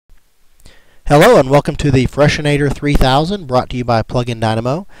Hello and welcome to the Freshinator 3000 brought to you by Plugin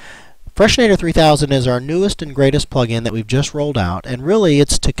Dynamo. Freshinator 3000 is our newest and greatest plugin that we've just rolled out, and really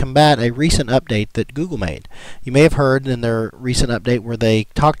it's to combat a recent update that Google made. You may have heard in their recent update where they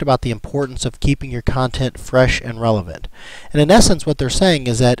talked about the importance of keeping your content fresh and relevant. And in essence what they're saying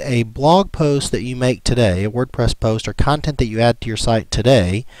is that a blog post that you make today, a WordPress post or content that you add to your site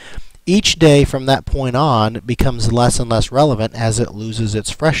today, each day from that point on becomes less and less relevant as it loses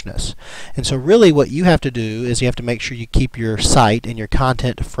its freshness. And so really what you have to do is you have to make sure you keep your site and your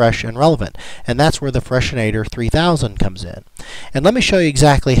content fresh and relevant. And that's where the Freshinator 3000 comes in. And let me show you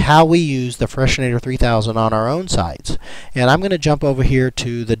exactly how we use the Freshinator 3000 on our own sites. And I'm going to jump over here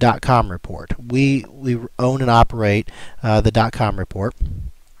to the .com report. We own and operate the .com report.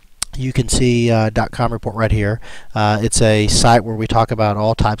 You can see .com report right here. It's a site where we talk about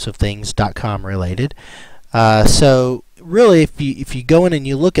all types of things .com related. So really, if you go in and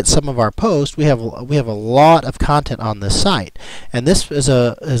you look at some of our posts, we have a lot of content on this site. And this is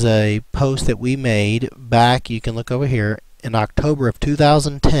a post that we made back. You can look over here in October of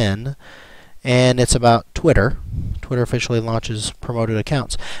 2010, and it's about Twitter. Twitter officially launches promoted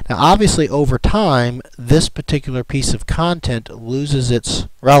accounts. Now obviously over time this particular piece of content loses its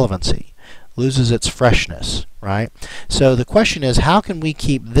relevancy, loses its freshness, right? So the question is, how can we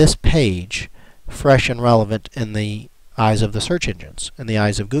keep this page fresh and relevant in the eyes of the search engines, in the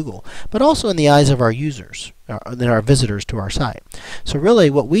eyes of Google, but also in the eyes of our users, our visitors to our site? So really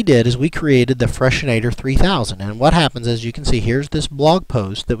what we did is we created the Freshinator 3000, and what happens is, you can see here's this blog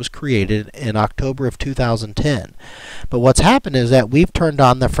post that was created in October of 2010. But what's happened is that we've turned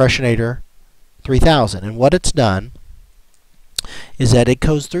on the Freshinator 3000, and what it's done is that it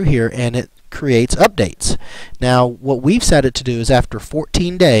goes through here and it creates updates. Now what we've set it to do is after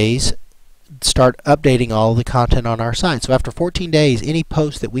 14 days start updating all the content on our site. So after 14 days, any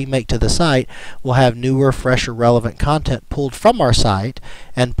post that we make to the site will have newer, fresher, relevant content pulled from our site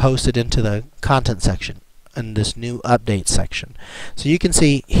and posted into the content section in this new update section. So you can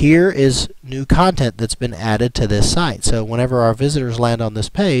see here is new content that's been added to this site. So whenever our visitors land on this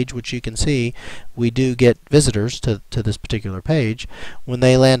page, which you can see we do get visitors to this particular page, when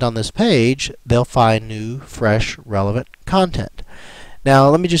they land on this page they'll find new, fresh, relevant content. Now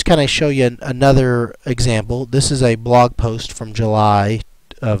let me just kind of show you another example. This is a blog post from July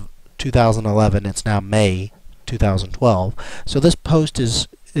of 2011. It's now May 2012. So this post is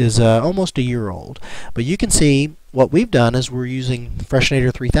almost a year old. But you can see what we've done is we're using Freshinator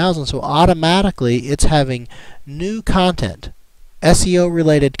 3000, so automatically it's having new content, SEO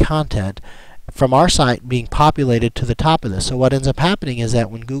related content from our site being populated to the top of this. So what ends up happening is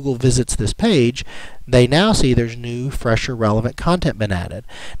that when Google visits this page, they now see there's new, fresher, relevant content been added.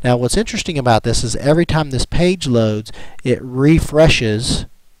 Now what's interesting about this is every time this page loads, it refreshes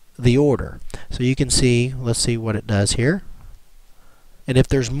the order. So you can see, let's see what it does here. And if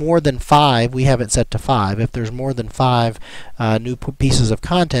there's more than 5, we have it set to 5. If there's more than 5 new pieces of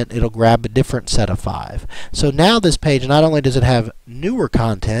content, it'll grab a different set of 5. So now this page, not only does it have newer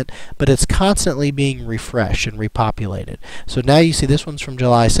content, but it's constantly being refreshed and repopulated. So now you see this one's from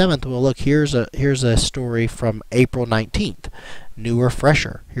July 7th. Well, look, here's a story from April 19th. Newer,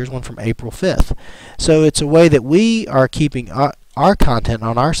 fresher. Here's one from April 5th. So it's a way that we are keeping our content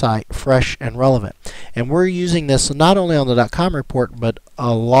on our site fresh and relevant. And we're using this not only on the .com report, but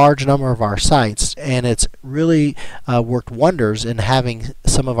a large number of our sites, and it's really worked wonders in having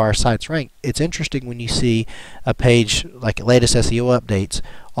some of our sites ranked. It's interesting when you see a page like latest SEO updates,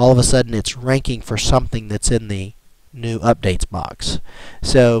 all of a sudden it's ranking for something that's in the new updates box.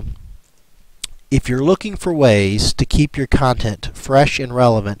 So if you're looking for ways to keep your content fresh and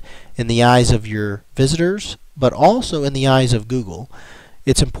relevant in the eyes of your visitors, but also in the eyes of Google,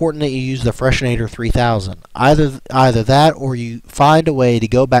 it's important that you use the Freshinator 3000. Either that, or you find a way to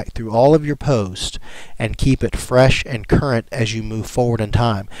go back through all of your posts and keep it fresh and current as you move forward in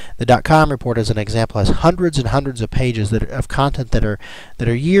time. The .com report, as an example, has hundreds and hundreds of pages of content that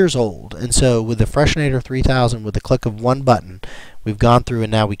are years old. And so with the Freshinator 3000, with the click of one button, we've gone through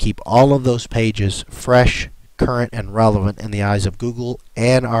and now we keep all of those pages fresh, current, and relevant in the eyes of Google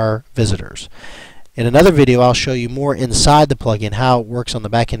and our visitors. In another video I'll show you more inside the plugin, how it works on the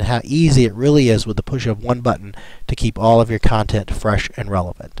back end, how easy it really is with the push of one button to keep all of your content fresh and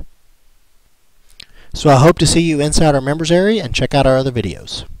relevant. So I hope to see you inside our members area and check out our other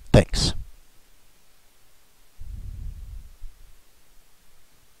videos. Thanks.